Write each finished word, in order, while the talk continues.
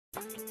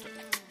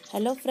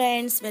Hello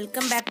friends,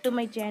 welcome back to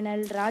my channel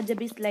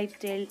Rajabis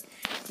Lifestyle.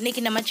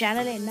 இன்னைக்கு நம்ம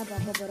சேனல்ல என்ன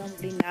பார்க்க போறோம்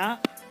அப்படினா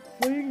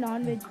full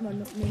non-veg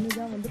மெனு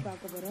தான் வந்து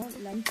பார்க்க போறோம்.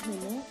 Lunch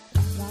menu.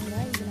 வாங்க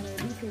இது நம்ம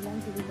எப்படி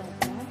செய்யலாம்னு சொல்லி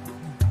பார்க்கலாம்.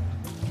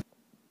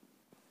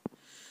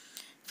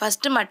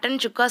 ஃபர்ஸ்ட் மட்டன்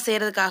சுக்கா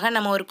செய்யறதுக்காக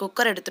நம்ம ஒரு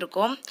குக்கர்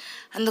எடுத்துறோம்.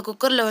 அந்த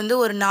குக்கர்ல வந்து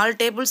ஒரு 4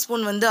 டேபிள்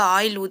ஸ்பூன் வந்து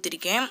ஆயில்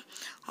ஊத்திருக்கேன்.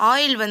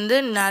 ஆயில் வந்து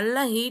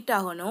நல்லா ஹீட்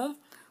ஆகணும்.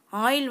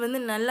 ஆயில் வந்து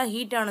நல்லா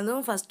ஹீட்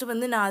ஆனதும் ஃபர்ஸ்ட்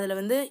வந்து நான் அதில்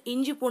வந்து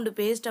இஞ்சி பூண்டு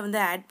பேஸ்ட்டை வந்து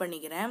ஆட்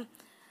பண்ணிக்கிறேன்.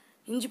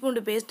 இஞ்சி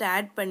பூண்டு பேஸ்ட்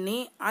ஆட் பண்ணி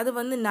அது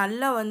வந்து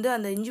நல்லா வந்து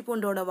அந்த இஞ்சி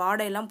பூண்டோட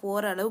வாடையெல்லாம்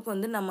போகிற அளவுக்கு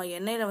வந்து நம்ம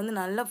எண்ணெயில் வந்து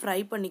நல்லா ஃப்ரை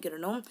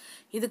பண்ணிக்கிறணும்.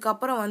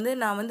 இதுக்கப்புறம் வந்து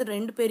நான் வந்து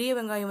 2 பெரிய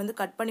வெங்காயம் வந்து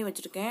கட் பண்ணி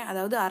வச்சுருக்கேன்.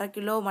 அதாவது 1/2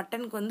 கிலோ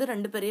மட்டனுக்கு வந்து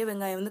 2 பெரிய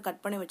வெங்காயம் வந்து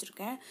கட் பண்ணி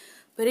வச்சுருக்கேன்.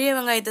 பெரிய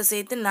வெங்காயத்தை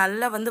சேர்த்து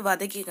நல்லா வந்து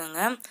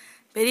வதக்கிக்கோங்க.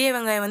 பெரிய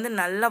வெங்காயம் வந்து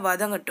நல்லா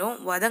வதங்கட்டும்.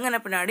 வதங்கின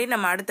பின்னாடி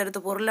நம்ம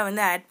அடுத்தடுத்த பொருளை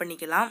வந்து ஆட்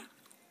பண்ணிக்கலாம்.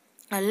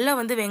 நல்லா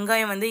வந்து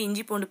வெங்காயம் வந்து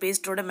இஞ்சி பூண்டு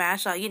பேஸ்ட்டோட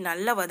மேஷ் ஆகி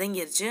நல்லா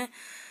வதங்கிருச்சு.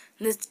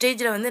 இந்த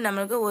ஸ்டேஜில் வந்து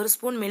நம்மளுக்கு 1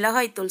 ஸ்பூன்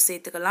மிளகாய்த்தூள்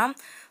சேர்த்துக்கலாம்.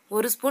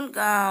 1 ஸ்பூன்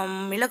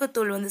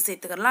மிளகுத்தூள் வந்து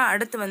சேர்த்துக்கலாம்.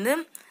 அடுத்து வந்து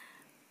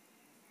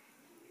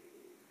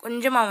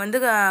கொஞ்சமாக வந்து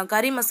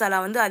கறி மசாலா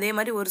வந்து அதே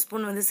மாதிரி 1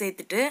 ஸ்பூன் வந்து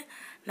சேர்த்துட்டு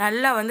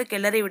நல்லா வந்து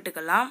கிளறி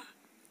விட்டுக்கலாம்.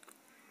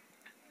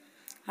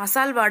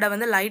 மசால் வாடை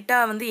வந்து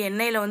லைட்டாக வந்து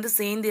எண்ணெயில் வந்து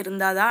சேர்ந்து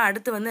இருந்தால் தான்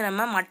அடுத்து வந்து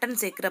நம்ம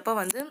மட்டன் சேர்க்குறப்ப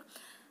வந்து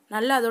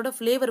நல்லா அதோட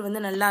ஃப்ளேவர் வந்து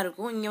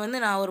நல்லாயிருக்கும். இங்கே வந்து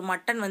நான் ஒரு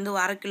மட்டன் வந்து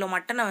 1/2 கிலோ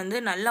மட்டனை வந்து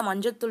நல்லா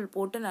மஞ்சத்தூள்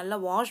போட்டு நல்லா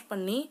வாஷ்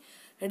பண்ணி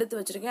எடுத்து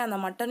வச்சுருக்கேன். அந்த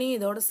மட்டனையும்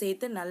இதோடு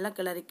சேர்த்து நல்லா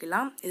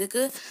கிளறிக்கலாம்.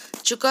 இதுக்கு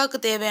சுக்காவுக்கு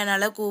தேவையான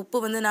அளவுக்கு உப்பு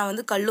வந்து நான்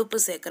வந்து கல்லுப்பு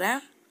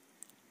சேர்க்குறேன்.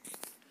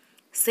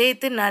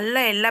 சேர்த்து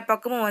நல்லா எல்லா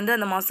பக்கமும் வந்து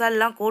அந்த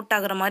மசாலெலாம் கோட்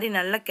ஆகிற மாதிரி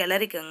நல்லா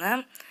கிளறிக்கோங்க.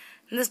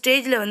 இந்த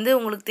ஸ்டேஜில் வந்து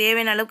உங்களுக்கு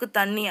தேவையான அளவுக்கு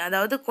தண்ணி,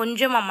 அதாவது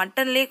கொஞ்சமாக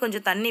மட்டன்லேயே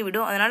கொஞ்சம் தண்ணி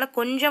விடும், அதனால்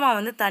கொஞ்சமாக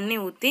வந்து தண்ணி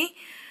ஊற்றி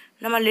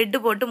நம்ம லிட்டு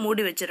போட்டு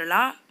மூடி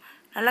வச்சிடலாம்.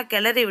 நல்லா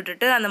கிளறி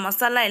விட்டுட்டு அந்த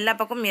மசாலா எல்லா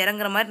பக்கமும்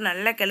இறங்குற மாதிரி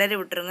நல்லா கிளறி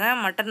விட்டுருங்க.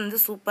 மட்டன் வந்து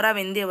சூப்பராக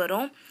வெந்தே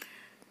வரும்.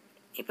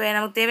 இப்போ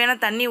நமக்கு தேவையான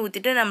தண்ணி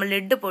ஊற்றிட்டு நம்ம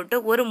லிட்டு போட்டு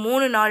ஒரு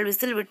 3-4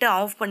 விசில் விட்டு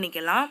ஆஃப்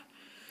பண்ணிக்கலாம்.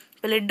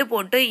 இப்போ லிட்டு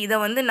போட்டு இதை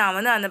வந்து நான்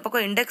வந்து அந்த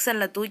பக்கம்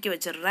இண்டக்ஷனில் தூக்கி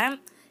வச்சிடுறேன்.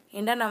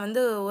 ஏன்னா நான்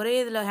வந்து ஒரே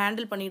இதில்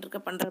ஹேண்டில்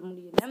பண்ணிகிட்டு பண்ணுற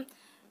முடியல.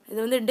 இது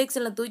வந்து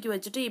இண்டக்ஷனில் தூக்கி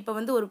வச்சுட்டு இப்போ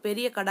வந்து ஒரு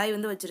பெரிய கடாய்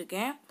வந்து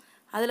வச்சுருக்கேன்.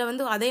 அதில்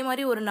வந்து அதே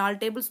மாதிரி ஒரு 4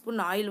 டேபிள் ஸ்பூன்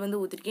ஆயில் வந்து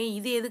ஊற்றிருக்கேன்.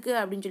 இது எதுக்கு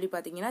அப்படின்னு சொல்லி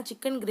பார்த்தீங்கன்னா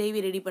சிக்கன்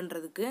கிரேவி ரெடி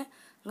பண்ணுறதுக்கு.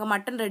 அங்கே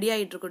மட்டன் ரெடி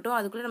ஆகிட்டு இருக்கட்டும்,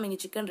 அதுக்குள்ளே நம்ம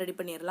இங்கே சிக்கன் ரெடி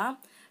பண்ணிடலாம்.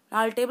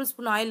 4 டேபிள்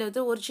ஸ்பூன் ஆயில்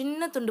ஊற்றி ஒரு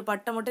சின்ன துண்டு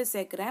பட்டை மட்டும்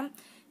சேர்க்குறேன்.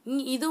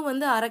 இதுவும்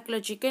வந்து 1/2 கிலோ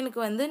சிக்கனுக்கு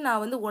வந்து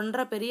நான் வந்து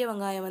 1.5 பெரிய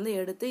வெங்காயம் வந்து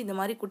எடுத்து இந்த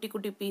மாதிரி குட்டி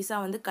குட்டி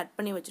பீஸாக வந்து கட்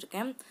பண்ணி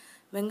வச்சுருக்கேன்.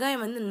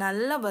 வெங்காயம் வந்து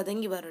நல்லா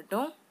வதங்கி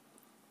வரட்டும்.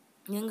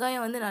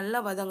 வெங்காயம் வந்து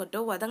நல்லா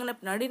வதங்கட்டும். வதங்கின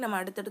பின்னாடி நம்ம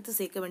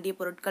அடுத்தடுத்து சேர்க்க வேண்டிய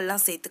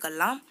பொருட்கள்லாம்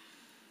சேர்த்துக்கலாம்.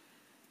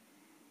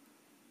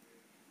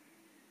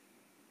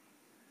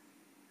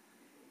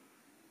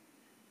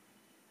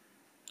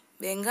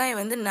 வெங்காயம்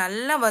வந்து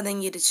நல்லா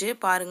வதங்கிருச்சு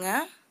பாருங்க.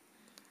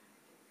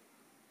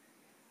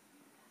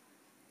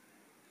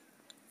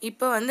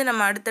 இப்போ வந்து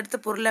நம்ம அடுத்தடுத்த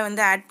பொருளை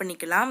வந்து ஆட்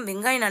பண்ணிக்கலாம்.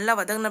 வெங்காயம் நல்லா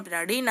வதங்கின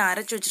பின்னாடி நான்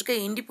அரைச்சி வச்சுருக்க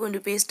இஞ்சி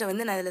பூண்டு பேஸ்ட்டை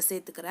வந்து நான் அதில்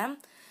சேர்த்துக்கிறேன்.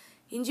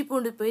 இஞ்சி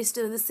பூண்டு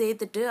பேஸ்ட்டு வந்து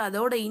சேர்த்துட்டு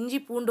அதோட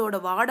இஞ்சி பூண்டோட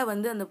வாடை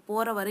வந்து அந்த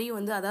போகிற வரையும்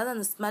வந்து, அதாவது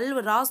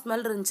அந்த ரா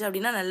ஸ்மெல் இருந்துச்சு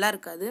அப்படின்னா நல்லா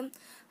இருக்காது.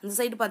 அந்த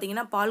சைடு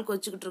பார்த்தீங்கன்னா பால்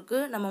கொதிச்சுக்கிட்டு இருக்கு.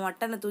 நம்ம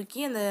மட்டனை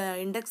தூக்கி அந்த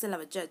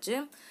இண்டக்ஷனில் வச்சாச்சு.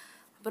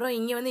 அப்புறம்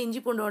இங்கே வந்து இஞ்சி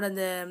பூண்டோட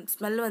அந்த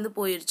ஸ்மெல் வந்து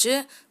போயிடுச்சு.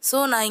 ஸோ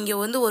நான் இங்கே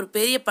வந்து ஒரு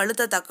பெரிய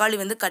பழுத்த தக்காளி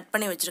வந்து கட்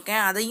பண்ணி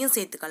வச்சுருக்கேன். அதையும்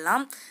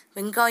சேர்த்துக்கலாம்.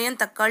 வெங்காயம்,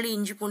 தக்காளி,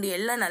 இஞ்சி பூண்டு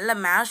எல்லாம் நல்லா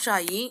மேஷ்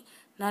ஆகி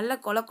நல்லா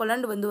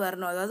கொலண்டு வந்து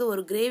வரணும். அதாவது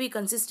ஒரு கிரேவி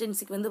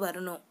கன்சிஸ்டன்சிக்கு வந்து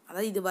வரணும்.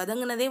 அதாவது இது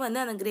வதங்கினதே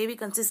வந்து அந்த கிரேவி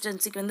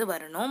கன்சிஸ்டன்சிக்கு வந்து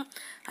வரணும்.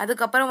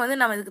 அதுக்கப்புறம் வந்து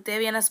நம்ம இதுக்கு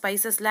தேவையான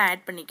ஸ்பைசஸ்லாம்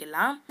ஆட்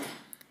பண்ணிக்கலாம்.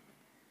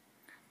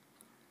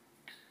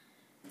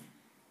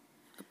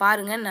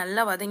 பாருங்கள்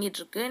நல்லா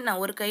வதங்கிட்டுருக்கு.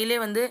 நான் ஒரு கையிலே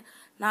வந்து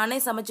நானே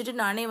சமைச்சிட்டு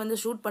நானே வந்து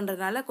ஷூட்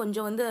பண்ணுறதுனால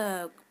கொஞ்சம் வந்து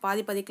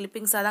பாதி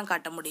கிளிப்பிங்ஸாக தான்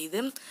காட்ட முடியுது.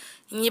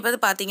 இங்கே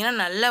பார்த்தீங்கன்னா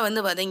நல்லா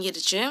வந்து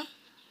வதங்கிருச்சு.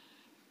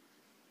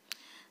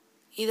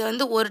 இது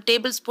வந்து 1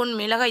 டேபிள் ஸ்பூன்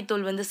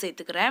மிளகாய்த்தூள் வந்து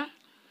சேர்த்துக்கிறேன்.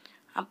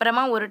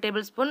 அப்புறமா 1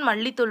 டேபிள் ஸ்பூன்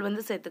மல்லித்தூள்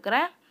வந்து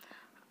சேர்த்துக்கிறேன்.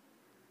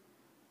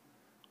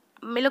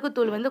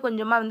 மிளகுத்தூள் வந்து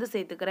கொஞ்சமாக வந்து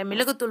சேர்த்துக்கிறேன்.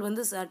 மிளகுத்தூள்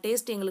வந்து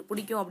டேஸ்ட் எங்களுக்கு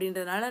பிடிக்கும்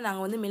அப்படின்றதுனால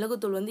நாங்கள் வந்து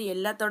மிளகுத்தூள் வந்து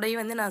எல்லாத்தோடையும்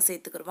வந்து நான்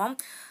சேர்த்துக்கிடுவோம்.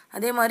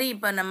 அதே மாதிரி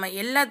இப்போ நம்ம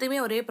எல்லாத்தையுமே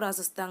ஒரே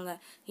ப்ராசஸ் தாங்க.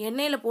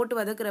 எண்ணெயில் போட்டு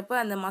வதக்குறப்ப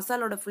அந்த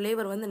மசாலோட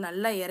ஃப்ளேவர் வந்து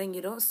நல்லா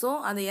இறங்கிடும். ஸோ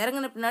அந்த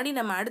இறங்கின பின்னாடி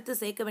நம்ம அடுத்து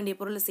சேர்க்க வேண்டிய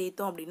பொருளை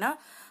சேர்த்தோம் அப்படின்னா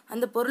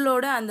அந்த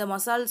பொருளோட அந்த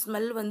மசால்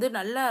ஸ்மெல் வந்து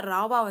நல்லா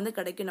ராவாக வந்து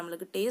கிடைக்கும்.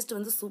 நம்மளுக்கு டேஸ்ட்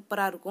வந்து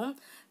சூப்பராக இருக்கும்.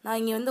 நான்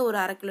இங்கே வந்து ஒரு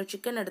 1/2 கிலோ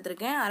சிக்கன்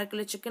எடுத்திருக்கேன். 1/2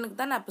 கிலோ சிக்கனுக்கு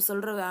தான் நான் இப்போ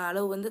சொல்கிற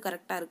அளவு வந்து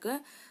கரெக்டாக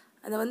இருக்குது.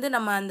 அதை வந்து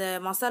நம்ம அந்த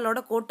மசாலோட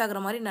கோட் ஆகிற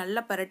மாதிரி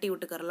நல்லா பரட்டி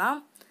விட்டுக்கிறலாம்.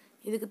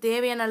 இதுக்கு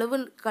தேவையான அளவு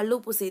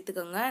கல்லுப்பு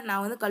சேர்த்துக்கோங்க.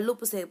 நான் வந்து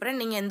கல்லுப்பு சேர்க்குறேன்.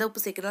 நீங்கள் எந்த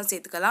உப்பு சேர்க்குறதும்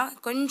சேர்த்துக்கலாம்.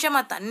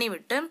 கொஞ்சமாக தண்ணி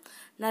விட்டு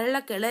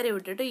நல்லா கிளறி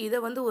விட்டுட்டு இதை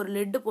வந்து ஒரு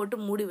லிட்டு போட்டு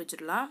மூடி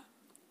வச்சிடலாம்.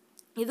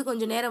 இது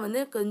கொஞ்சம் நேரம்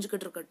வந்து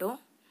கொஞ்சிக்கிட்டு இருக்கட்டும்.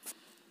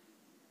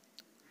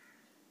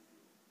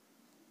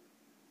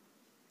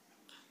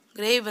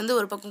 கிரேவி வந்து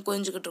ஒரு பக்கம்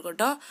கொஞ்சிக்கிட்டு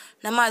இருக்கட்டும்.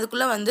 நம்ம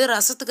அதுக்குள்ளே வந்து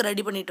ரசத்துக்கு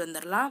ரெடி பண்ணிட்டு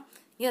வந்துடலாம்.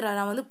 இங்கே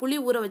நான் வந்து புளி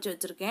ஊற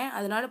வச்சுருக்கேன்.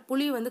 அதனால்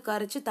புளி வந்து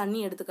கரைச்சி தண்ணி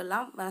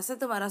எடுத்துக்கலாம்.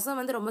 ரசம்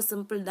வந்து ரொம்ப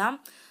சிம்பிள் தான்.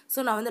 ஸோ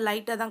நான் வந்து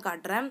லைட்டாக தான்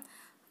காட்டுறேன்.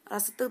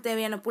 ரசத்துக்கு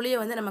தேவையான புளியை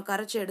வந்து நம்ம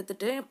கரைச்சி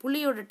எடுத்துட்டு,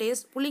 புளியோட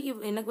புளிக்கு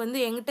எனக்கு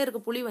வந்து என்கிட்ட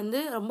இருக்க புளி வந்து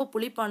ரொம்ப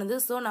புளிப்பானது.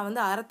 ஸோ நான்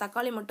வந்து அரை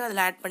தக்காளி மட்டும்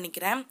அதில் ஆட்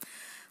பண்ணிக்கிறேன்.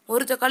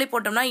 ஒரு தக்காளி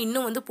போட்டோம்னா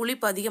இன்னும் வந்து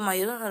புளிப்பு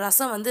அதிகமாகிடும்,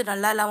 ரசம் வந்து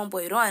நல்லா இல்லாமல்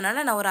போயிடும்.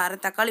 அதனால் நான் ஒரு அரை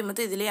தக்காளி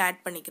மட்டும் இதிலேயே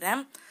ஆட்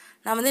பண்ணிக்கிறேன்.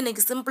 நான் வந்து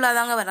இன்றைக்கி சிம்பிளாக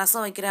தாங்க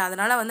ரசம் வைக்கிறேன்,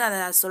 அதனால் வந்து அதை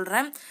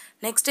சொல்கிறேன்.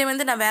 நெக்ஸ்ட் டைம்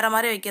வந்து நான் வேறு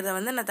மாதிரி வைக்கிறத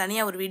வந்து நான்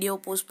தனியாக ஒரு வீடியோ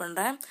போஸ்ட்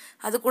பண்ணுறேன்.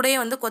 அது கூடயே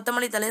வந்து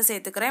கொத்தமல்லி தலையும்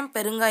சேர்த்துக்கிறேன்,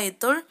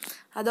 பெருங்காயத்தூள்,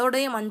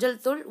 அதோடைய மஞ்சள்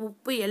தூள்,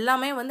 உப்பு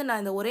எல்லாமே வந்து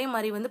நான் இந்த ஒரே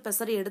மாதிரி வந்து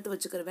பெசரி எடுத்து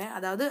வச்சுக்கிருவேன்.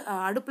 அதாவது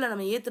அடுப்பில்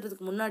நம்ம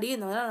ஏற்றுறதுக்கு முன்னாடியே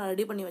இந்த மாதிரி நான்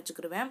ரெடி பண்ணி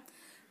வச்சுக்கிருவேன்.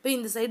 இப்போ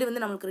இந்த சைடு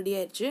வந்து நம்மளுக்கு ரெடி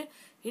ஆயிடுச்சு.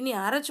 இனி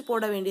அரைச்சி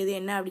போட வேண்டியது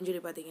என்ன அப்படின்னு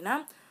சொல்லி பார்த்தீங்கன்னா,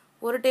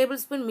 1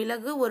 டேபிள் ஸ்பூன்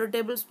மிளகு, 1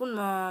 டேபிள் ஸ்பூன்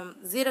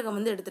ஜீரகம்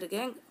வந்து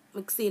எடுத்திருக்கேன்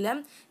மிக்சியில்.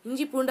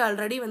 இஞ்சி பூண்டு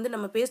ஆல்ரெடி வந்து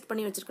நம்ம பேஸ்ட்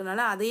பண்ணி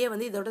வச்சுருக்கனால அதையே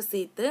வந்து இதோட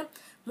சேர்த்து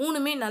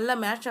 3மே நல்லா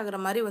மேட்ச் ஆகிற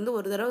மாதிரி வந்து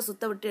ஒரு தடவை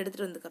சுத்த விட்டு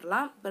எடுத்துகிட்டு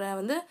வந்துக்கிறலாம். அப்புறம்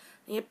வந்து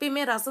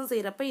எப்பயுமே ரசம்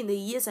செய்கிறப்ப இந்த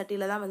ஈய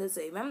சட்டியில் தான் வந்து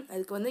செய்வேன்.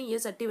 அதுக்கு வந்து ஈய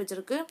சட்டி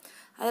வச்சுருக்கு.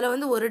 அதில்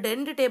வந்து ஒரு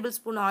 2 டேபிள்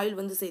ஸ்பூன் ஆயில்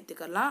வந்து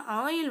சேர்த்துக்கலாம்.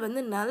 ஆயில்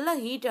வந்து நல்லா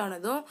ஹீட்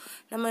ஆனதும்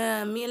நம்ம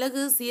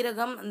மிளகு,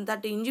 சீரகம்,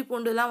 இஞ்சி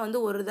பூண்டுலாம்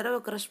வந்து ஒரு தடவை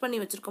க்ரஷ் பண்ணி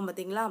வச்சுருக்கோம்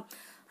பார்த்தீங்களா,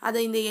 அதை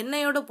இந்த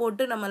எண்ணெயோடு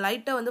போட்டு நம்ம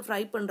லைட்டாக வந்து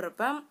ஃப்ரை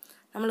பண்ணுறப்ப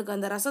நம்மளுக்கு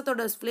அந்த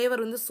ரசத்தோட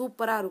ஃப்ளேவர் வந்து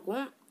சூப்பராக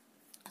இருக்கும்.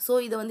 ஸோ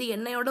இதை வந்து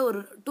எண்ணெயோட ஒரு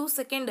 2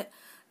 செகண்ட்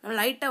நம்ம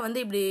லைட்டாக வந்து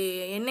இப்படி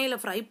எண்ணெயில்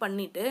ஃப்ரை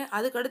பண்ணிவிட்டு,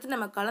 அதுக்கடுத்து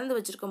நம்ம கலந்து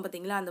வச்சுருக்கோம்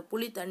பார்த்தீங்களா அந்த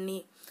புளி தண்ணி,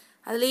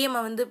 அதுலேயே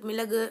நம்ம வந்து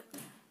மிளகு,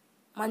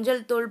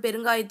 மஞ்சள் தூள்,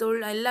 பெருங்காயத்தூள்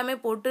எல்லாமே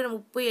போட்டு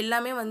உப்பு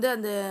எல்லாமே வந்து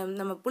அந்த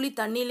நம்ம புளி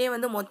தண்ணியிலே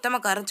வந்து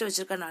மொத்தமாக கரைச்சி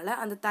வச்சுருக்கனால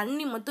அந்த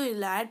தண்ணி மட்டும்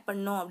இதில் ஆட்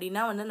பண்ணோம்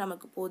அப்படின்னா வந்து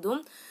நமக்கு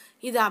போதும்.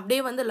 இது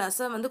அப்படியே வந்து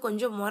ரசம் வந்து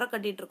கொஞ்சம் முறை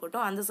கட்டிகிட்டு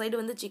இருக்கட்டும். அந்த சைடு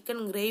வந்து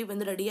சிக்கன் கிரேவி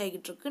வந்து ரெடி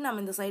ஆகிட்டு இருக்கு.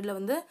 நம்ம இந்த சைடில்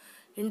வந்து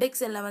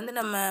இண்டக்ஷனில் வந்து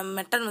நம்ம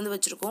மட்டன் வந்து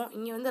வச்சுருக்கோம்.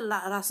 இங்கே வந்து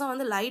ரசம்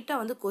வந்து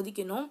லைட்டாக வந்து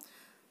கொதிக்கணும்.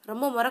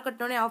 ரொம்ப முறை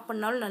கட்டினோடனே ஆஃப்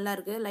பண்ணாலும்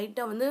நல்லாயிருக்கு.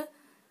 லைட்டாக வந்து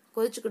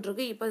கொதிச்சுக்கிட்டு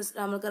இருக்கு. இப்போ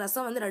நம்மளுக்கு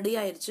ரசம் வந்து ரெடி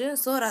ஆயிடுச்சு.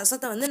 ஸோ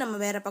ரசத்தை வந்து நம்ம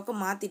வேறு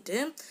பக்கம் மாற்றிட்டு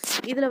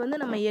இதில்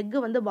வந்து நம்ம எக்கு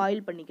வந்து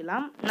பாயில்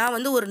பண்ணிக்கலாம். நான்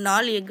வந்து ஒரு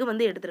 4 எக்கு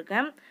வந்து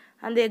எடுத்திருக்கேன்.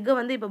 அந்த எக்கை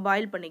வந்து இப்போ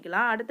பாயில்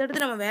பண்ணிக்கலாம்.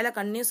 அடுத்தடுத்து நம்ம வேலை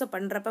கன்டினியூஸாக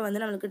பண்ணுறப்ப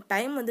வந்து நம்மளுக்கு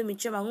டைம் வந்து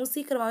மிச்சமாகும்,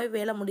 சீக்கிரமாகவே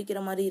வேலை முடிக்கிற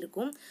மாதிரி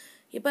இருக்கும்.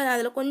 இப்போ நான்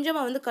அதில்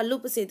கொஞ்சமாக வந்து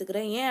கல்லுப்பு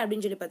சேர்த்துக்கிறேன். ஏன்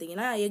அப்படின்னு சொல்லி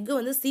பார்த்தீங்கன்னா, எக்கு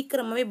வந்து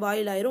சீக்கிரமாகவே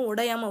பாயில் ஆயிரும்,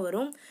 உடையாமல்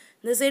வரும்.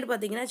 இந்த சைடு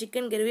பார்த்தீங்கன்னா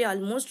சிக்கன் கிரேவி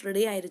ஆல்மோஸ்ட்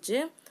ரெடி ஆயிடுச்சு.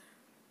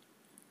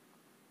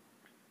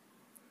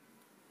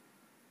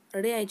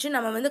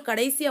 நம்ம வந்து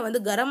கடைசியாக வந்து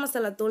கரம்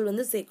மசாலா தூள்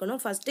வந்து சேர்க்கணும்.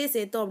 ஃபஸ்ட்டே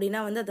சேர்த்தோம்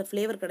அப்படின்னா வந்து அந்த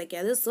ஃப்ளேவர்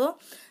கிடைக்காது. ஸோ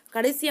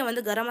கடைசியாக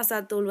வந்து கரம்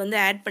மசாலா தூள் வந்து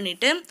ஆட்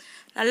பண்ணிவிட்டு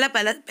நல்லா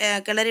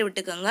கிளறி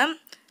விட்டுக்கோங்க.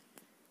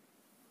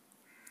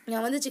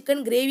 நான் வந்து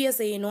சிக்கன் கிரேவியாக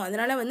செய்யணும்,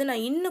 அதனால் வந்து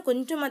நான் இன்னும்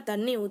கொஞ்சமாக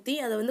தண்ணி ஊற்றி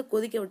அதை வந்து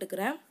கொதிக்க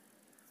விட்டுக்கிறேன்.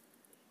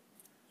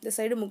 இந்த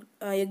சைடு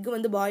எக்கு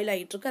வந்து பாயில்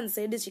ஆகிட்டுருக்கு, அந்த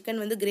சைடு சிக்கன்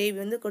வந்து கிரேவி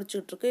வந்து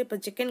கொதிச்சுட்ருக்கு. இப்போ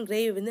சிக்கன்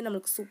கிரேவி வந்து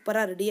நம்மளுக்கு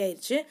சூப்பராக ரெடி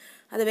ஆயிடுச்சு.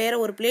 அதை வேறு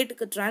ஒரு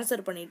பிளேட்டுக்கு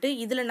ட்ரான்ஸ்ஃபர் பண்ணிவிட்டு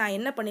இதில் நான்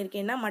என்ன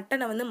பண்ணியிருக்கேன்னா,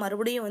 மட்டனை வந்து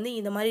மறுபடியும் வந்து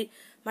இந்த மாதிரி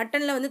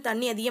மட்டனில் வந்து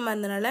தண்ணி அதிகமாக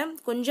இருந்தனால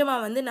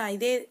கொஞ்சமாக வந்து நான்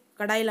இதே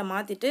கடாயில்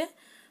மாற்றிட்டு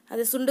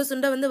அதை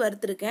சுண்ட வந்து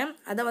வறுத்துருக்கேன்.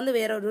 அதை வந்து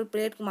வேற ஒரு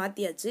பிளேட்டுக்கு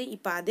மாற்றியாச்சு.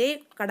 இப்போ அதே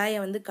கடாயை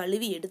வந்து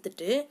கழுவி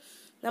எடுத்துட்டு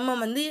நம்ம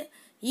வந்து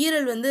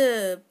ஈரல் வந்து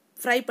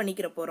ஃப்ரை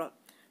பண்ணிக்கிற போகிறோம்.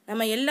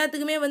 நம்ம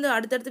எல்லாத்துக்குமே வந்து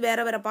அடுத்தடுத்து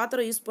வேறு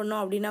பாத்திரம் யூஸ்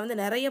பண்ணோம் அப்படின்னா வந்து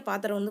நிறைய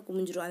பாத்திரம் வந்து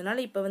குமிஞ்சிடும்.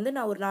 அதனால் இப்போ வந்து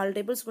நான் ஒரு 4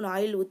 டேபிள் ஸ்பூன்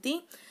ஆயில் ஊற்றி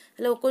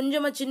அதில்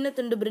கொஞ்சமாக சின்ன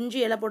துண்டு பிரிஞ்சி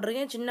இலை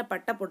போட்டிருக்கேன், சின்ன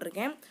பட்டை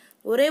போட்டிருக்கேன்,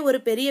 ஒரே ஒரு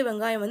பெரிய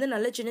வெங்காயம் வந்து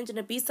நல்ல சின்ன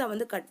சின்ன பீஸாக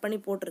வந்து கட் பண்ணி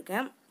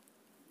போட்டிருக்கேன்.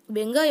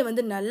 வெங்காயம்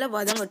வந்து நல்லா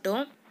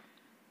வதங்கட்டும்.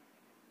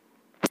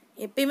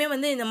 எப்பயுமே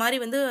வந்து இந்த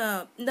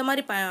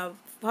மாதிரி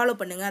ஃபாலோ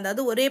பண்ணுங்கள்.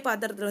 அதாவது ஒரே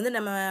பாத்திரத்தில் வந்து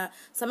நம்ம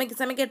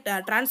சமைக்க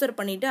ட்ரான்ஸ்ஃபர்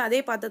பண்ணிவிட்டு அதே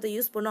பாத்திரத்தை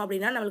யூஸ் பண்ணோம்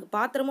அப்படின்னா நம்மளுக்கு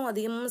பாத்திரமும்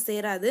அதிகமாக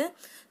சேராது.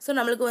 ஸோ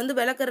நம்மளுக்கு வந்து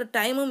விளக்குற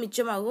டைமும்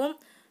மிச்சமாகும்,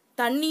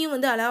 தண்ணியும்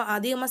வந்து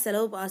அதிகமாக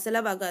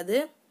செலவாகாது.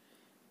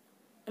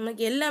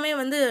 நமக்கு எல்லாமே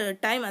வந்து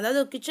டைம்,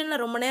 அதாவது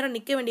கிச்சனில் ரொம்ப நேரம்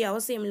நிற்க வேண்டிய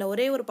அவசியம் இல்லை.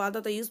 ஒரே ஒரு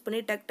பாத்திரத்தை யூஸ்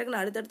பண்ணி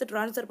டக்குன்னு அடுத்தடுத்து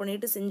ட்ரான்ஸ்ஃபர்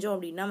பண்ணிவிட்டு செஞ்சோம்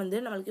அப்படின்னா வந்து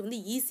நம்மளுக்கு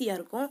வந்து ஈஸியாக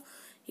இருக்கும்.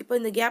 இப்போ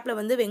இந்த கேப்பில்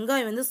வந்து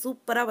வெங்காயம் வந்து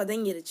சூப்பராக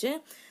வதங்கிருச்சு.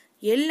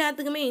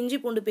 எல்லாத்துக்குமே இஞ்சி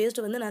பூண்டு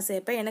பேஸ்ட்டு வந்து நான்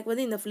சேர்ப்பேன். எனக்கு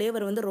வந்து இந்த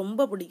ஃப்ளேவர் வந்து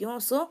ரொம்ப பிடிக்கும்.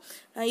 ஸோ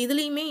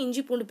இதுலேயுமே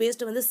இஞ்சி பூண்டு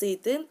பேஸ்ட்டு வந்து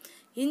சேர்த்து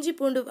இஞ்சி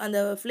பூண்டு அந்த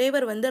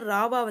ஃப்ளேவர் வந்து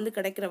ராவாக வந்து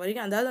கிடைக்கிற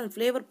வரைக்கும், அதாவது அந்த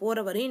ஃப்ளேவர்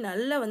போகிற வரையும்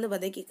நல்லா வந்து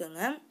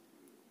வதக்கிக்கோங்க.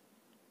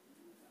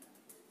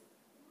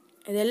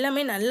 இது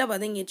எல்லாமே நல்லா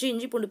வதங்கிடுச்சு.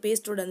 இஞ்சி பூண்டு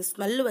பேஸ்ட்டோட அந்த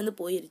ஸ்மெல்லு வந்து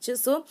போயிடுச்சு.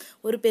 ஸோ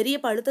ஒரு பெரிய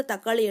பழுத்த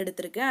தக்காளி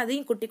எடுத்திருக்கேன்,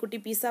 அதையும் குட்டி குட்டி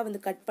பீஸாக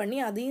வந்து கட் பண்ணி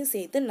அதையும்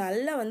சேர்த்து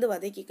நல்லா வந்து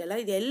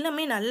வதக்கிக்கலாம். இது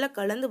எல்லாமே நல்லா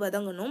கலந்து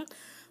வதங்கணும்.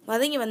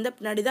 வதங்கி வந்த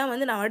பின்னாடி தான்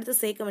வந்து நான் அடுத்து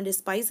சேர்க்க வேண்டிய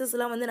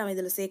ஸ்பைசஸ்லாம் வந்து நம்ம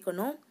இதில்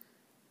சேர்க்கணும்.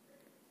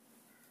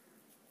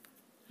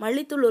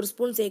 மல்லித்தூள் 1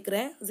 ஸ்பூன்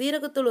சேர்க்குறேன்,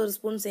 ஜீரகத்தூள் 1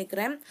 ஸ்பூன்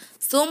சேர்க்குறேன்,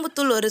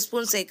 சோம்புத்தூள் 1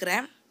 ஸ்பூன்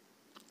சேர்க்குறேன்,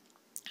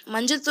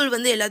 மஞ்சள் தூள்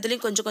வந்து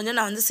எல்லாத்துலேயும் கொஞ்சம்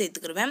நான் வந்து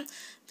சேர்த்துக்கிடுவேன்.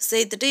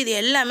 சேர்த்துட்டு இது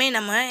எல்லாமே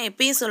நம்ம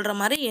எப்பயும் சொல்கிற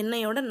மாதிரி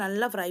எண்ணெயோடு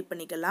நல்லா ஃப்ரை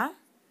பண்ணிக்கலாம்.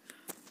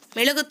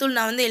 மிளகுத்தூள்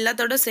நான் வந்து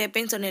எல்லாத்தோட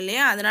சேர்ப்பேன்னு சொன்னேன்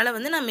இல்லையா, அதனால்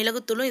வந்து நான்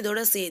மிளகுத்தூளும்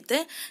இதோட சேர்த்து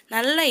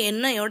நல்லா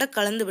எண்ணெயோடு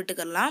கலந்து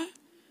விட்டுக்கலாம்.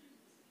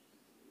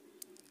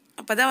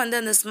 அப்போ தான் வந்து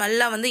அந்த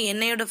ஸ்மெல்லாக வந்து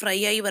எண்ணெயோட ஃப்ரை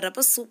ஆகி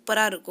வர்றப்போ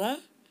சூப்பராக இருக்கும்.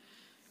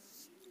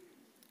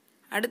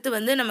 அடுத்து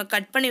வந்து நம்ம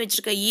கட் பண்ணி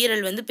வச்சுருக்க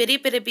ஈரல் வந்து பெரிய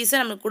பெரிய பீஸாக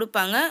நம்மளுக்கு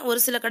கொடுப்பாங்க. ஒரு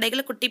சில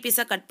கடைகளில் குட்டி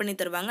பீஸாக கட் பண்ணி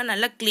தருவாங்க.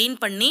 நல்லா க்ளீன்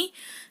பண்ணி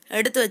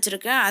எடுத்து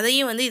வச்சுருக்கேன்.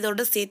 அதையும் வந்து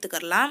இதோட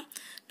சேர்த்துக்கலாம்.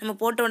 நம்ம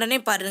போட்ட உடனே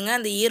பாருங்கள்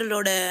அந்த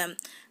ஈரலோட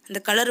அந்த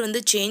கலர் வந்து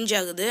சேஞ்ச்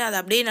ஆகுது. அது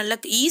அப்படியே நல்லா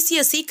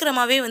ஈஸியாக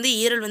சீக்கிரமாகவே வந்து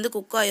ஈரல் வந்து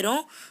குக்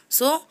ஆயிரும்.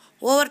 ஸோ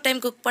ஓவர் டைம்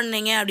குக்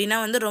பண்ணிங்க அப்படின்னா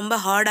வந்து ரொம்ப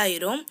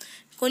ஹார்டாயிரும்.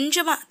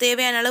 கொஞ்சமாக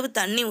தேவையான அளவு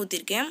தண்ணி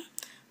ஊற்றிருக்கேன்.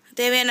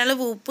 தேவையான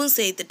அளவு உப்பும்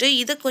சேர்த்துட்டு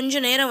இதை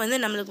கொஞ்சம் நேரம் வந்து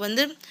நம்மளுக்கு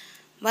வந்து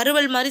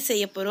வறுவல் மாதிரி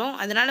செய்ய போகிறோம்.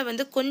 அதனால்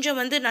வந்து கொஞ்சம்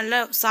வந்து நல்லா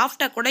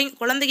சாஃப்டாக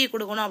குழந்தைக்கு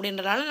கொடுக்கணும்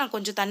அப்படின்றனால நான்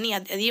கொஞ்சம் தண்ணி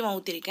அதிகமாக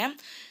ஊற்றிருக்கேன்.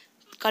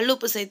 கல்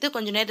உப்பு சேர்த்து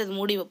கொஞ்சம் நேரம் இது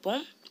மூடி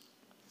வைப்போம்.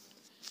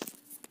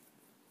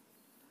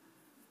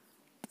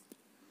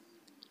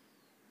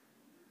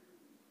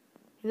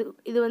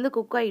 இது வந்து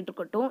குக் ஆகிட்டு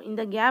இருக்கட்டும்.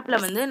 இந்த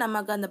கேப்பில் வந்து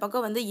நமக்கு அந்த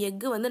பக்கம் வந்து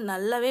எக்கு வந்து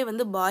நல்லாவே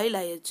வந்து பாயில்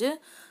ஆயிடுச்சு.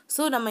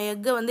 ஸோ நம்ம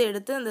எக்கை வந்து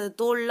எடுத்து அந்த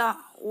தோல்லாம்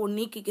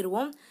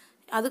நீக்கிக்கிடுவோம்.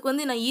 அதுக்கு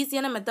வந்து நான்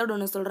ஈஸியான மெத்தட்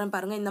ஒன்று சொல்கிறேன்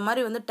பாருங்கள். இந்த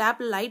மாதிரி வந்து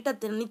டேப்பில் லைட்டாக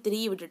தண்ணி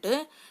திரியை விட்டுட்டு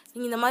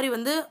நீங்கள் இந்த மாதிரி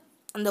வந்து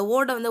அந்த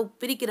ஓடை வந்து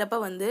பிரிக்கிறப்ப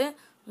வந்து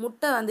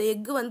முட்டை அந்த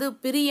எக்கு வந்து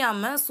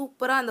பிரியாமல்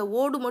சூப்பராக அந்த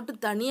ஓடு மட்டும்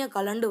தனியாக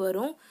கலண்டு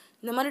வரும்.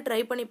 இந்த மாதிரி ட்ரை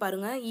பண்ணி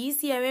பாருங்கள்.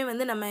 ஈஸியாகவே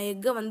வந்து நம்ம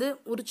எக்கை வந்து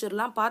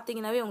உரிச்சிடலாம்.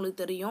 பார்த்தீங்கன்னாவே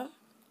உங்களுக்கு தெரியும்.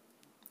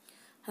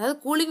 அதாவது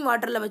கூலிங்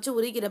வாட்டரில் வச்சு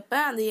உரிக்கிறப்ப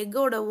அந்த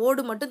எக்கோட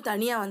ஓடு மட்டும்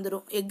தனியாக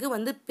வந்துடும். எக்கு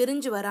வந்து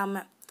பிரிஞ்சு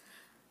வராமல்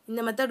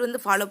இந்த மெத்தட் வந்து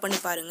ஃபாலோ பண்ணி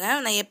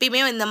பாருங்கள். நான்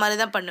எப்பயுமே இந்த மாதிரி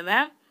தான்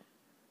பண்ணுவேன்.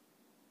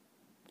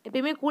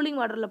 எப்பயுமே கூலிங்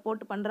வாட்டரில்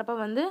போட்டு பண்ணுறப்ப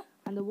வந்து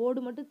அந்த ஓடு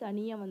மட்டும்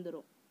தனியாக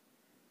வந்துடும்.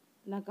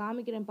 நான்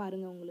காமிக்கிறேன்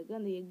பாருங்கள் உங்களுக்கு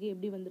அந்த எக்கு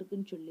எப்படி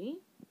வந்திருக்குன்னு சொல்லி.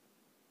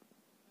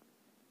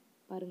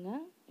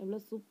 பாருங்கள் எவ்வளோ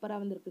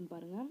சூப்பராக வந்திருக்குன்னு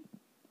பாருங்கள்.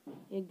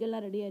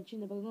 எக்கெல்லாம் ரெடி ஆகிடுச்சு.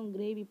 இந்த பக்கம்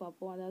கிரேவி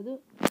பார்ப்போம். அதாவது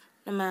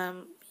நம்ம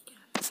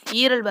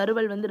ஈரல்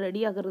வறுவல் வந்து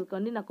ரெடி ஆகிறதுக்கு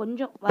வந்து நான்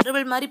கொஞ்சம்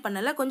வறுவல் மாதிரி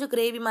பண்ணலை, கொஞ்சம்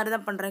கிரேவி மாதிரி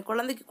தான் பண்ணுறேன்.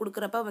 குழந்தைக்கு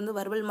கொடுக்குறப்ப வந்து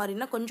வறுவல்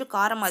மாதிரினா கொஞ்சம்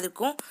காரமாக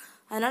இருக்கும்.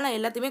 அதனால் நான்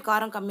எல்லாத்தையுமே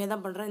காரம் கம்மியாக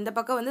தான் பண்ணுறேன். இந்த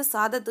பக்கம் வந்து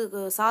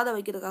சாதம்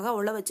வைக்கிறதுக்காக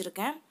உலை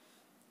வச்சுருக்கேன்.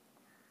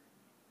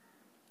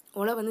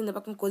 உலை வந்து இந்த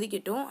பக்கம்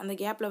கொதிக்கட்டும். அந்த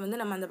கேப்பில் வந்து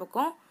நம்ம அந்த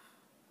பக்கம்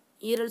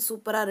ஈரல்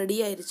சூப்பராக ரெடி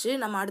ஆயிடுச்சு.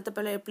 நம்ம அடுத்த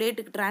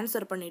பிளேட்டுக்கு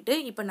ட்ரான்ஸ்ஃபர் பண்ணிவிட்டு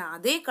இப்போ நான்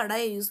அதே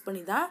கடாயை யூஸ்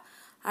பண்ணி தான்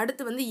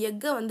அடுத்து வந்து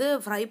எக்கை வந்து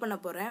ஃப்ரை பண்ண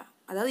போகிறேன்.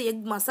 அதாவது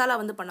எக் மசாலா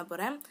வந்து பண்ண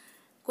போகிறேன்.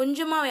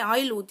 கொஞ்சமாக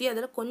ஆயில் ஊற்றி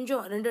அதில்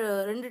கொஞ்சம்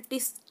ரெண்டு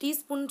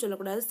டீஸ்பூன்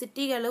சொல்லக்கூடாது,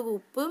 சிட்டிகை அளவு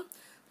உப்பு,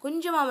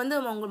 கொஞ்சமாக வந்து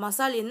உங்களுக்கு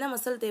மசாலா என்ன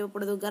மசாலா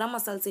தேவைப்படுதோ கரம்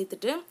மசாலா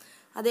சேர்த்துட்டு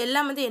அது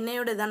எல்லாம் வந்து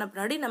எண்ணெயோட இதான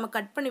பின்னாடி நம்ம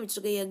கட் பண்ணி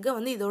வச்சுருக்க எக்கை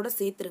வந்து இதோட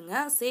சேர்த்துருங்க.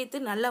 சேர்த்து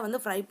நல்லா வந்து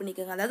ஃப்ரை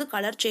பண்ணிக்கோங்க. அதாவது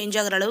கலர் சேஞ்ச்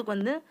ஆகிற அளவுக்கு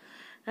வந்து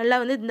நல்லா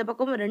வந்து இந்த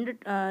பக்கம்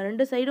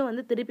ரெண்டு சைடும்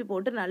வந்து திருப்பி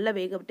போட்டு நல்லா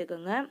வேக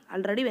விட்டுக்கோங்க.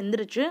 ஆல்ரெடி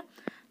வெந்துருச்சு.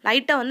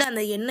 லைட்டாக வந்து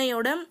அந்த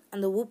எண்ணெயோட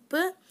அந்த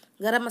உப்பு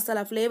கரம்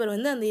மசாலா ஃப்ளேவர்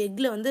வந்து அந்த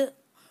எக்கில் வந்து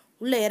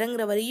உள்ளே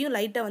இறங்குற வரையும்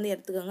லைட்டாக வந்து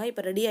எடுத்துக்கோங்க.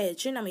 இப்போ ரெடி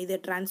ஆயிடுச்சு. நம்ம இதை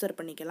ட்ரான்ஸ்ஃபர்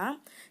பண்ணிக்கலாம்.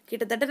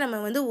 கிட்டத்தட்ட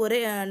நம்ம வந்து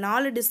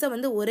 4 டிஷ்ஷை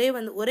வந்து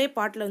ஒரே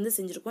பாட்டில் வந்து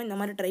செஞ்சுருக்கோம். இந்த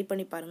மாதிரி ட்ரை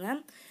பண்ணி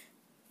பாருங்கள்.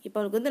 இப்போ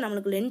வந்து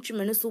நம்மளுக்கு லன்ச்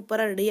மெனு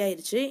சூப்பராக ரெடி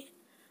ஆயிடுச்சு.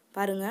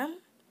 பாருங்கள்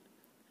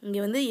இங்கே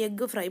வந்து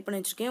எக்கு ஃப்ரை பண்ணி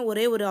வச்சுருக்கேன்.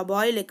 ஒரு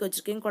பாயில் எக்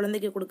வச்சுருக்கேன்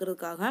குழந்தைக்கு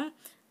கொடுக்குறதுக்காக.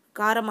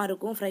 காரமாக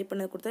இருக்கும். ஃப்ரை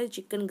பண்ணி கொடுத்தா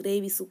சிக்கன்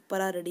கிரேவி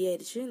சூப்பராக ரெடி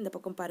ஆயிடுச்சு. இந்த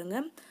பக்கம்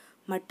பாருங்கள்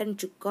மட்டன்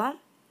சுக்கா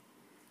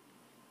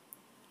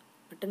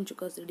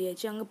ரெடி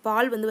ஆயிடுச்சு. அங்கே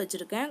பால் வந்து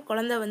வச்சுருக்கேன்.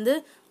 குழந்தை வந்து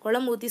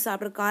குழம்பு ஊற்றி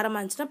சாப்பிட்ற காரமாக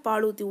இருந்துச்சுன்னா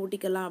பால்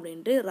ஊற்றிக்கலாம்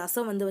அப்படின்ட்டு.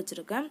 ரசம் வந்து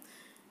வச்சுருக்கேன்.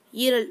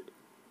 ஈரல்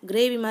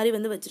கிரேவி மாதிரி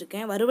வந்து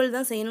வச்சுருக்கேன். வறுவல்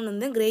தான் செய்யணும்னு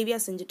வந்து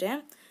கிரேவியாக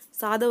செஞ்சுட்டேன்.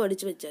 சாதம்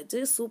வடித்து வச்சாச்சு.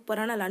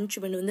 சூப்பரான லன்ச்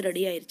மெனு வந்து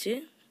ரெடி ஆயிடுச்சு.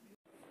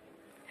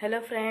 ஹலோ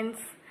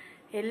ஃப்ரெண்ட்ஸ்,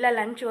 எல்லா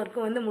லன்ச்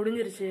ஒர்க்கும் வந்து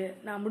முடிஞ்சிருச்சு.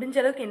 நான்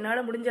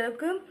என்னால் முடிஞ்ச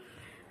அளவுக்கு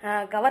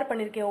கவர்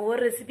பண்ணியிருக்கேன்.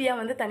 ஒவ்வொரு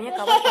ரெசிபியாக வந்து தனியாக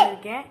கவர்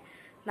பண்ணியிருக்கேன்.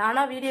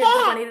 நானாக வீடியோ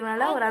எடுத்து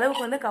பண்ணியிருக்கனால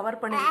ஓரளவுக்கு வந்து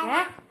கவர்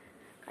பண்ணியிருக்கேன்.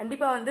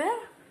 கண்டிப்பாக வந்து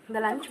இந்த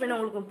லன்ச் மெனு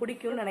உங்களுக்கு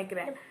பிடிக்கும்னு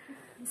நினைக்கிறேன்.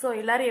 ஸோ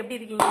எல்லோரும் எப்படி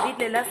இருக்கீங்க?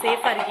 வீட்டில் எல்லோரும்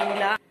சேஃபாக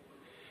இருக்கீங்களா?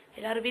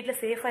 எல்லோரும் வீட்டில்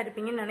சேஃபாக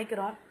இருப்பீங்கன்னு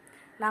நினைக்கிறோம்.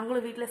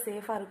 நாங்களும் வீட்டில்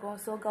சேஃபாக இருக்கோம்.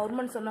 ஸோ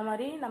கவர்மெண்ட் சொன்ன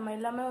மாதிரி நம்ம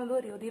எல்லாமே வந்து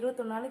ஒரு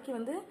 21 நாளைக்கு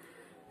வந்து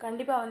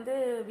கண்டிப்பாக வந்து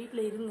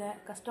வீட்டில் இருங்க.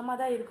 கஷ்டமாக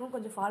தான் இருக்கும்,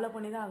 கொஞ்சம் ஃபாலோ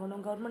பண்ணி தான்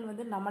ஆகணும். கவர்மெண்ட்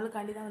வந்து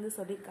நம்மளுக்காண்டி தான் வந்து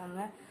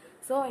சொல்லியிருக்காங்க.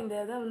 ஸோ இந்த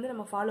இதை வந்து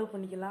நம்ம ஃபாலோ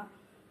பண்ணிக்கலாம்.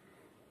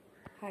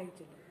 Hi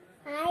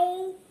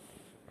hi.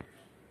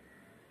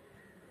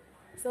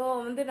 ஸோ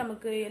வந்து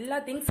நமக்கு எல்லா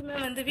திங்ஸுமே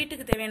வந்து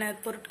வீட்டுக்கு தேவையான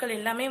பொருட்கள்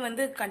எல்லாமே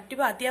வந்து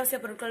கண்டிப்பாக அத்தியாவசிய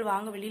பொருட்கள்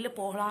வாங்க வெளியில்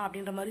போகலாம்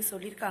அப்படின்ற மாதிரி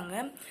சொல்லியிருக்காங்க.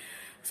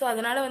 ஸோ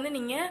அதனால் வந்து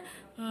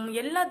நீங்கள்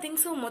எல்லா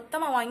திங்ஸும்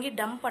மொத்தமாக வாங்கி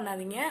டம்ப்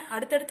பண்ணாதீங்க.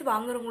 அடுத்தடுத்து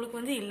வாங்குறவங்களுக்கு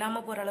வந்து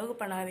இல்லாமல் போகிற அளவுக்கு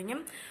பண்ணாதீங்க.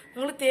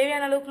 உங்களுக்கு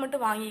தேவையான அளவுக்கு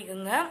மட்டும்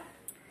வாங்கிக்கோங்க.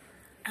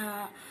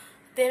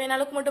 தேவையான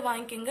அளவுக்கு மட்டும்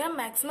வாங்கிக்கோங்க.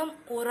 மேக்ஸிமம்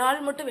ஒரு ஆள்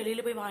மட்டும்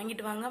வெளியில் போய்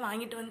வாங்கிட்டு வாங்க.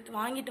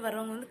 வாங்கிட்டு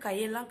வர்றவங்க வந்து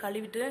கையெல்லாம்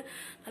கழுவிட்டு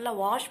நல்லா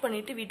வாஷ்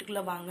பண்ணிவிட்டு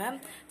வீட்டுக்குள்ளே வாங்க.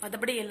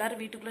 மற்றபடி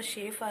எல்லோரும் வீட்டுக்குள்ளே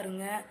சேஃபாக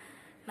இருங்க.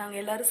 நாங்கள்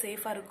எல்லோரும்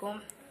சேஃபாக இருக்கோம்.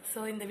 ஸோ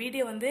இந்த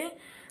வீடியோ வந்து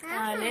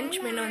லன்ச்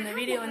மெனு, இந்த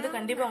வீடியோ வந்து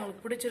கண்டிப்பாக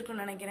உங்களுக்கு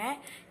பிடிச்சிருக்குன்னு நினைக்கிறேன்.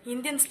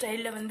 இந்தியன்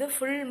ஸ்டைலில் வந்து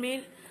ஃபுல்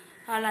மீல்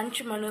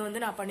லன்ச் மெனு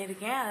வந்து நான்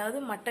பண்ணியிருக்கேன். அதாவது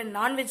மட்டன்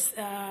நான்வெஜ்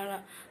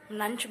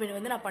லன்ச் மெனு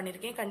வந்து நான்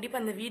பண்ணியிருக்கேன்.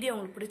 கண்டிப்பாக இந்த வீடியோ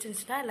உங்களுக்கு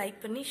பிடிச்சிருந்துச்சுன்னா லைக்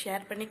பண்ணி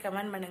ஷேர் பண்ணி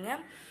கமெண்ட்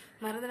பண்ணுங்கள்.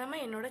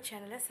 மறந்துடாமல் என்னோட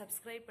சேனலை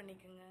சப்ஸ்கிரைப்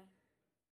பண்ணிக்கோங்க.